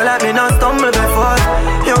 them a go like me not stumble before.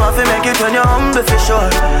 You want to make it when you're humble for sure.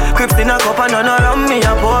 Crips in a cup and none around me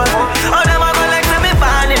a pour. Oh, them a go like me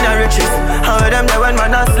born in the riches. How them there when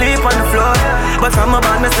man asleep on the floor. But from a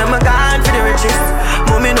band me say me gone for the riches.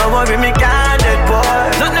 Mommy no worry me can't dead poor.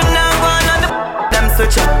 Nothing now going on them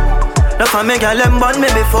switch up. No for me girl them born me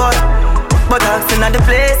before. But I've seen at the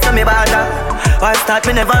place so me bother. Why start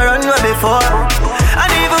me never run away before.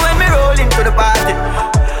 And even when me roll into the party,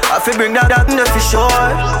 I feel bring that in the fish shore.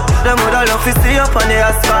 Them woulda love to see up on the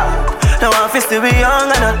asphalt. Now I feel still be young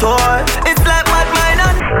and a toy. It's like mad mind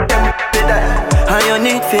and them be there. And you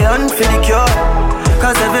need for the cure.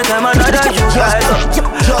 Cause every time another you guys up,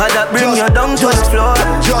 I that bring you down to the floor.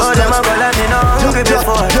 Oh, them a go like me not hungry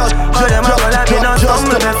before. Oh, them a go like me not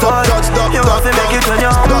stumble before. You want to make it when you're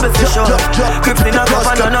humble for sure. Crips in a cup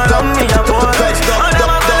and none around me a pour. Oh, them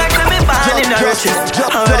a go like me born in the riches.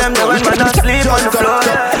 How them do when man asleep on the floor.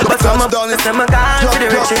 But from a bonus them a gone to the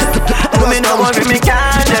riches. Me no worry me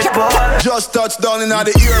can't let boy. Just touched down in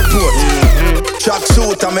the airport. Track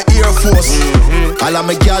suit and my Air Force. All of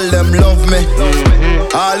my gal them love me.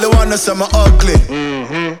 All the wanna say me ugly.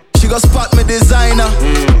 She go spot me designer.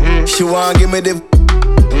 She wanna give me the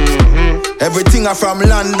everything I from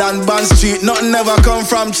London, Bond Street. Nothing ever come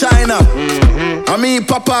from China. I mean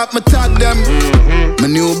pop up, me tag them. My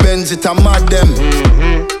new Benz it a mad them.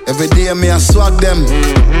 Every day me a swag them.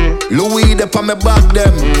 Louis de pa me back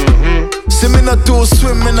them. See me not too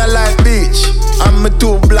swim, me not like beach. And me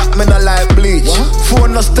too black, me not like bleach.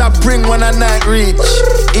 Phone no stop ring when I night reach.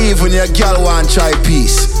 Even your girl want try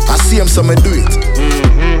peace. I see him so me do it.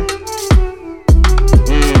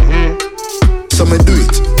 So me do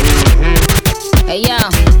it. Hey yo.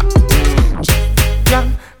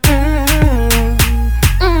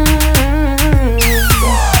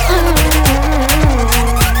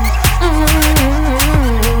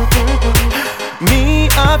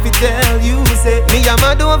 If you tell you say me I'm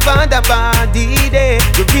a don't find a body day.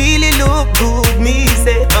 You really look good, me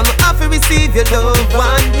say I'm happy receive your love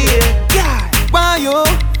one day. Yeah, why you?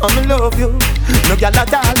 I'ma love you. No girl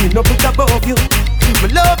at all, me no put above you. Me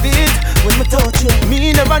love it when me touch you.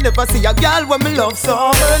 Me never see a girl when me love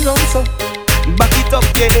so. Turn on so, back it up,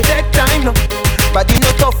 yeah. Take time now. Body no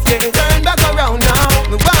tough, yeah. Turn back around now.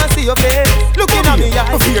 Me wanna see your face. Looking at me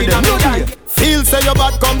eyes, looking at me eyes. Feel say your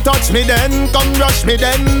bad, come touch me then. Come rush me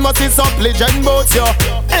then. Must is up legend both you.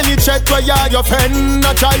 Any chat where you your friend,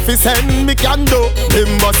 a try fi send me can do.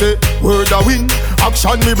 Remember say word a win.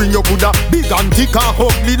 Action me bring you Buddha. Big and thick and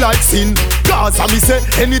ugly like sin. Cause I me say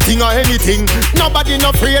anything or anything. Nobody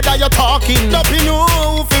no afraid that you're talking. Don't you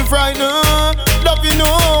know fi frightened. Don't you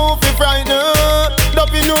know fi frightened.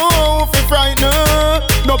 Don't you know fi frightened.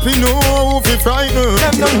 Nothing know who fi frighten.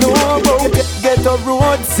 Them don't know about get a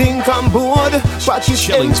road, sink and board. Watch it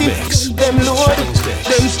empty, them load.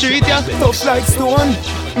 Them street ya tough like stone.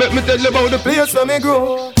 Make me tell you about the place where me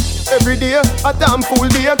grow. Every day, a damn full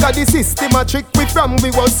day. Cause the system a trick we from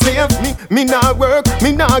we was slave. Me nah work,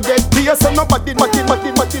 me nah get pay. So nobody.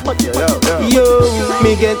 Yo,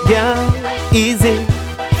 me get down easy.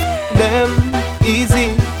 Them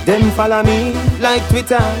easy. Them follow me like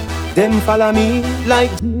Twitter. Them follow me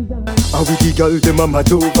like and with the girl them a mad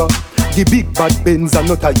over. The big bad Benz and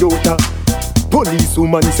not Toyota. Police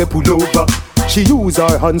woman say pull over. She use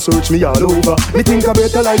her hand search me all over. Me think I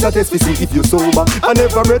better like a test to see if you sober. I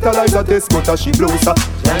never better like a test but she blows her.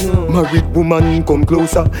 Married woman come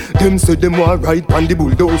closer. Them say them want ride on the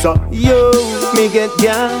bulldozer. Yo, me get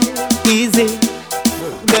down easy.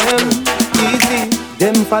 Them easy.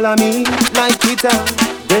 Them follow me like Twitter.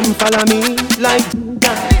 Them follow me like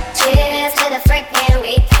cheers to the freaking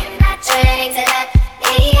weekend. Drink to that,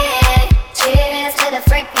 yeah. Cheers to the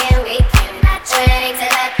freaking weekend. Drink to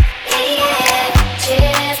that, yeah.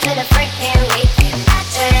 Cheers to the freaking weekend.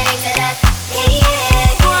 Drink to that,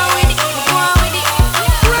 yeah. Go on with it, go on with it.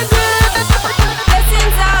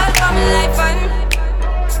 Blessings all for my life and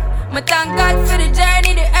my thank God for the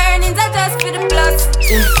journey. The earnings are just for the plus.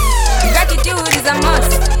 Gratitude is a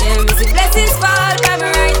must. Yeah, me see blessings fall by my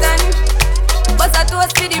right hand. But I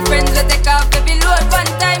toast to the friends that take off every load. One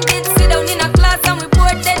time did sit down in a class and we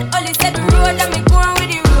bored. Then only said the road and me going with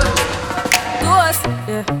the road. Toast,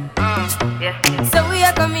 yeah. So we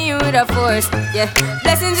are coming in with a force, yeah.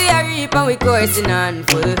 Blessings we are reap and we coursing on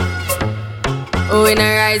full. Oh, we not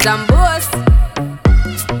rise and boast.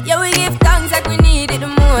 Yeah, we give thanks like we need it the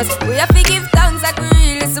most. We have to give thanks like we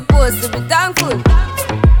really supposed to be thankful.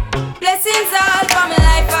 Blessings all for my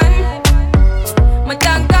life and my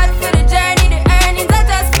thank God for the journey. The earnings are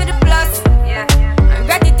just for the plus. Yeah, and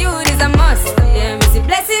gratitude is a must. Yeah, me see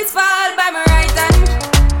blessings fall by my right hand.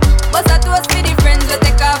 But I toast for the friends that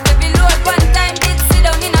take off every load. One time did sit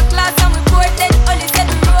down in a class and we bored. Then only said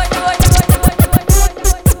the road.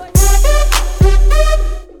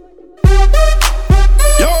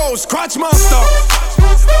 Yo, Scratch Master.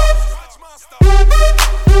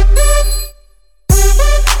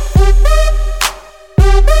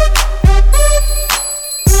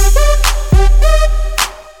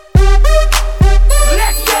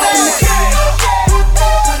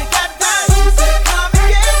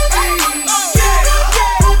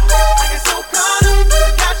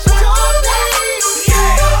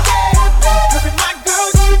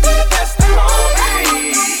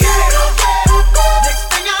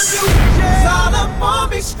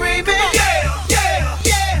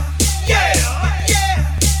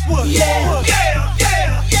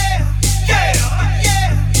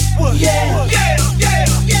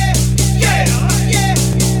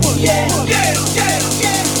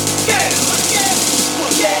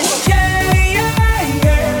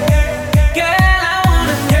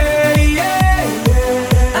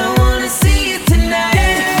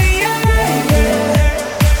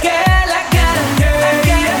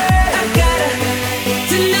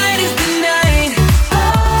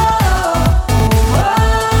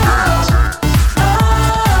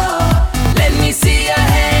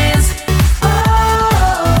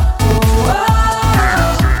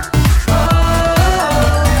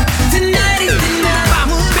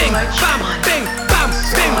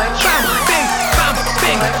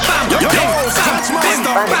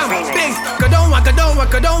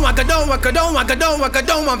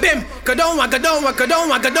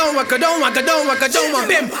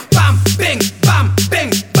 Bim, bam, bing, bam,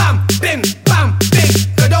 bing, bam, bing, bam, bing.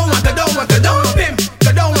 Kadoma, bim,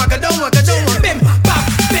 kadoma, bim, bam,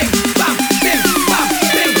 bing, bam, bing, bam,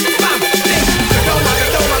 bing, bam, bing.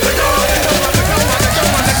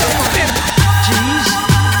 Kadoma, bim. Jeez,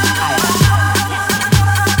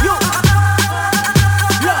 yo,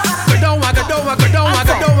 kadoma.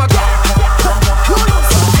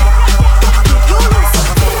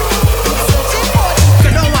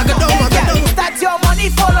 That your money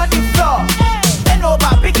fall on the floor.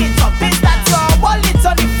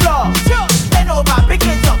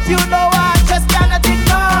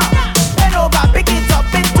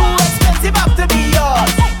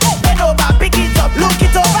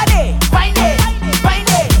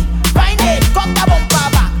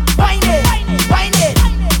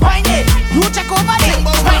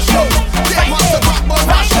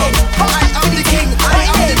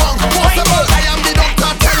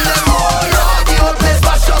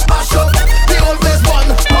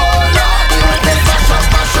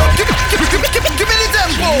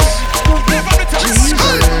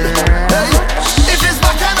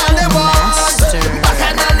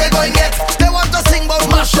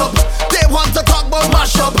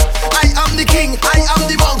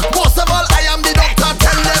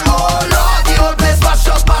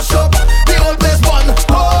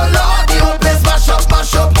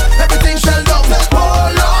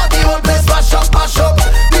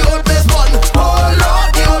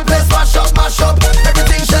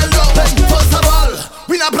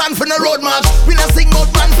 the road march. We not sing about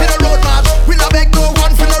band for the road march. We not beg no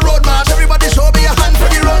one for the road march. Everybody show me a hand for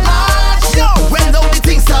the road march. Yo, when now the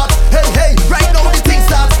thing starts. Hey, hey, right now the thing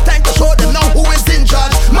starts. Time to show them now who is in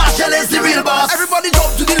charge. Marshall is the real boss. Everybody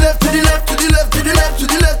jump to the left, to the left, to the left, to the left, to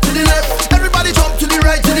the left, to the left. Everybody jump to the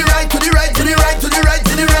right, to the right, to the right, to the right, to the right,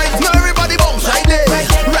 to the right. Now everybody bounce right there,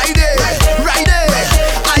 right there, right there.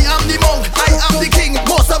 I am the monk, I am the king.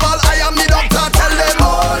 Most of all, I am the doctor. Tell them,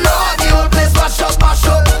 oh Lord, the whole place mash up, mash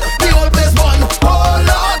up. The whole place burn. Oh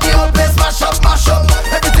Lord, the whole place mash up, mash up.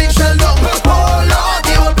 Everything shell down. Oh Lord,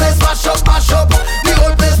 the whole place mash up, mash up. The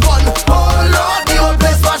whole place burn. Oh Lord, the whole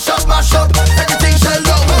place mash up, mash up. Everything shell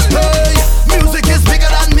down. Hey, music is bigger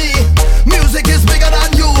than me. Music is bigger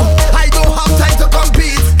than you. I don't have time to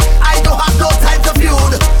compete. I don't have no time to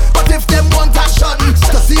feud. But if them want action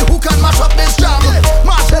to see who can mash up this jam,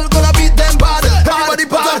 Marshall gonna beat them bad. Everybody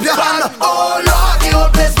put up your hand. Oh Lord, the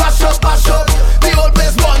whole place mash up, mash up. The whole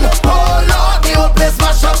place burn. Oh Lord, the whole place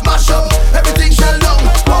mash up, mash up. Everything shell down.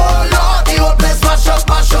 Oh Lord, the whole place mash up,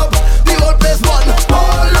 mash up. The whole place burn.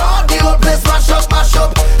 Oh Lord, the whole place mash up, mash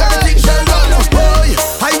up. Everything shell down. Boy,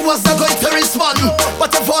 I was not going to respond,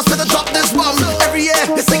 but the force me to drop this bomb. Every year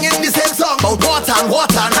they singing the same song about water and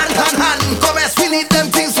water and hand, hand, hand. Come as we need them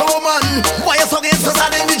things for woman. Why you song is so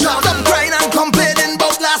sad in the job? Stop crying and complaining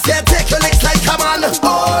about last year. Take your licks like come on.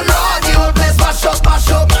 Oh Lord, the whole place mash up, mash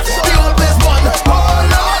up. The whole place burn. Oh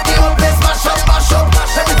Lord, the whole place mash up, mash up.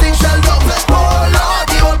 Everything shell down. Oh Lord,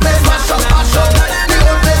 the whole place mash up, mash up. The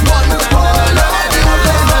whole place burn. Oh Lord, the whole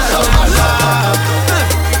place mash up, mash up.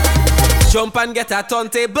 Jump and get a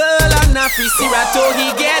turntable and a free Serato.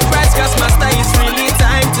 He get right, cause master is really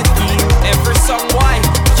time to kill. Every song boy,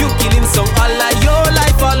 you killing song all of your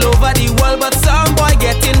life all over the world. But some boy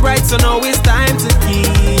getting bright, so now it's time to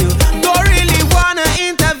kill. Don't really wanna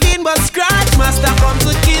intervene, but scratch master come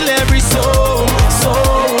to kill every soul,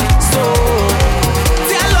 soul, soul.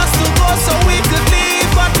 Tell us to go so we could leave,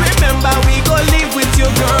 but remember we go live with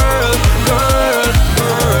your girl, girl,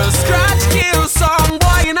 girl. Scratch kill song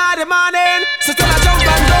boy in the morning, so tell her jump and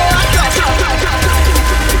go and go.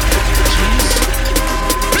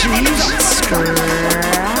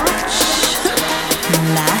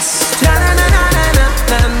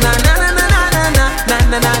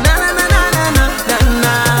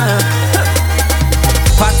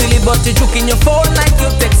 But you juke in your phone like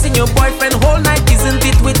you're texting your boyfriend whole night. Isn't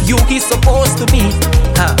it with you he's supposed to be?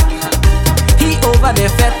 He over there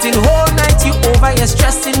fetting whole night. You over here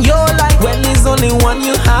stressing your life when he's only one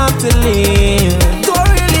you have to live. Don't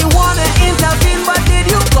really wanna intervene, but did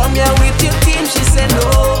you come here with your team? She said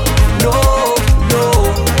no, no, no.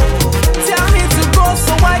 Tell me to go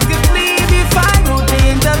so I could leave. If I would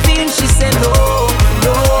intervene, she said no,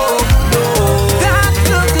 no, no. That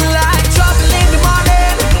look like trouble in the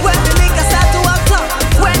morning when the liquor start to up top,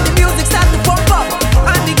 when the music start to pump up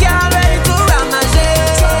and the girl ready to ramage.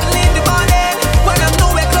 Trouble in the morning when I'm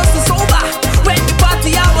nowhere close to sober, when the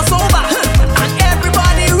party hours over and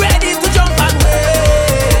everybody ready to jump and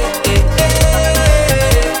wait.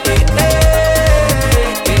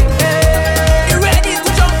 Ready to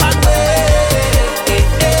jump and wait.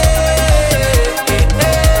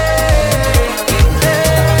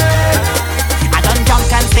 I done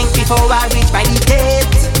jump and think before I reach by the gate.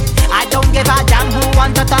 I don't give a damn who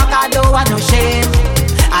want to talk, I don't want no shame.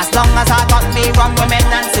 As long as I got me rum, women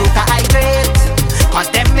and soca, I great. Cause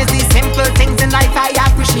them is the simple things in life I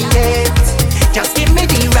appreciate. Just give me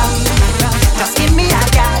the rum, just give me a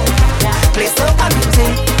gal. Play soca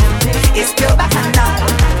music, it's pure bacchanal.